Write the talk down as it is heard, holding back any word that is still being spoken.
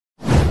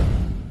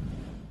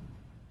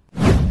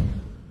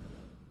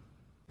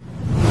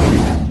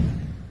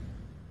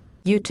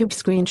YouTube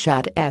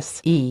screenshot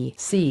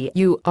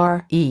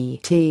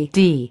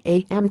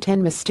SECURETDAM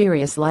 10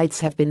 mysterious lights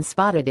have been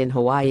spotted in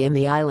Hawaii and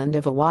the island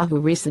of Oahu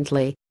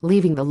recently,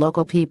 leaving the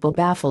local people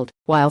baffled,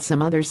 while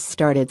some others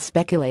started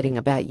speculating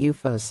about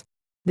UFOs.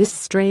 This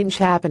strange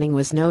happening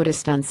was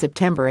noticed on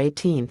September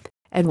 18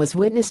 and was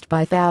witnessed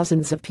by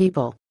thousands of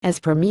people, as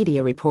per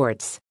media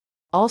reports.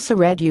 Also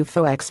read,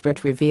 UFO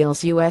expert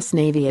reveals U.S.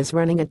 Navy is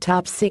running a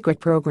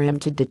top-secret program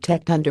to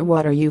detect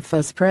underwater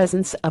UFOs.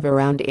 Presence of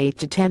around 8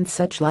 to 10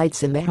 such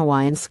lights in the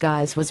Hawaiian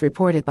skies was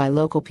reported by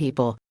local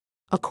people.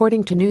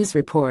 According to news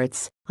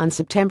reports, on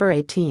September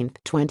 18,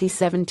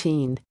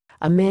 2017,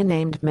 a man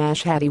named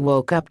Mash Hattie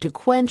woke up to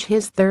quench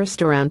his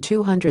thirst around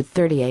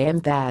 2:30 a.m.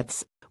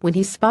 That's when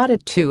he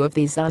spotted 2 of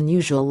these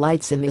unusual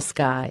lights in the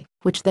sky,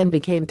 which then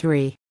became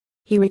 3.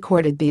 He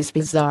recorded these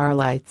bizarre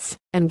lights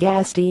and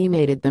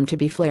guesstimated them to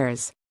be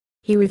flares.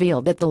 He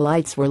revealed that the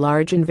lights were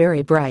large and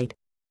very bright.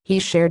 He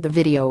shared the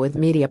video with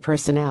media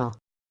personnel.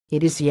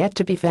 It is yet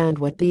to be found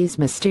what these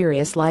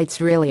mysterious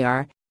lights really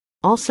are.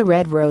 Also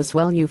read,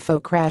 Roswell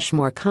UFO crash,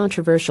 more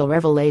controversial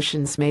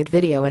revelations made.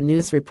 Video and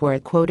news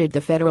report quoted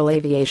the Federal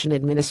Aviation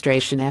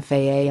Administration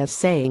 (FAA) as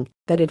saying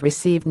that it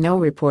received no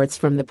reports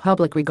from the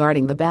public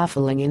regarding the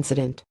baffling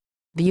incident.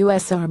 The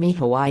U.S. Army,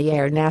 Hawaii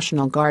Air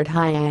National Guard,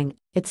 Hyang,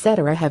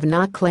 etc. have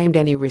not claimed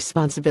any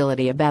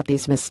responsibility about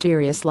these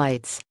mysterious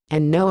lights,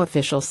 and no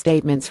official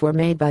statements were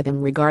made by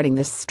them regarding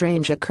this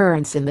strange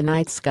occurrence in the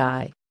night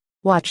sky.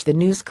 Watch the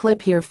news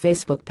clip here.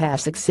 Facebook,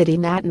 Pasig City,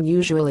 Natan.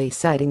 Usually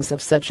sightings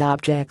of such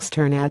objects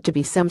turn out to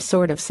be some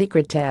sort of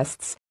secret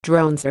tests,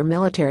 drones, or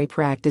military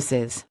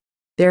practices.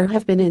 There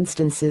have been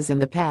instances in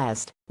the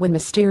past when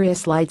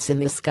mysterious lights in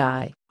the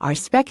sky are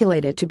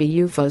speculated to be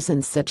UFOs,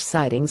 and such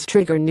sightings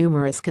trigger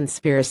numerous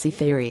conspiracy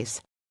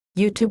theories.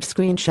 YouTube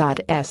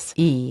screenshot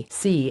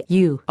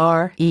SECURETDAM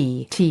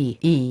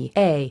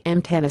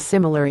 10 A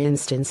similar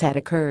instance had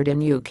occurred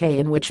in UK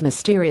in which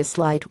mysterious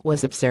light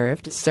was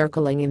observed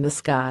circling in the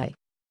sky.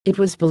 It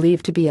was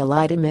believed to be a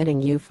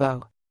light-emitting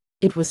UFO.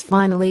 It was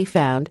finally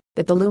found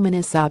that the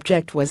luminous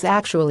object was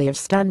actually a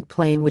stunt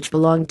plane which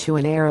belonged to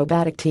an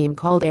aerobatic team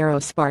called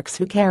Aerosparks,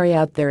 who carry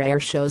out their air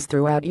shows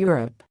throughout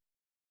Europe.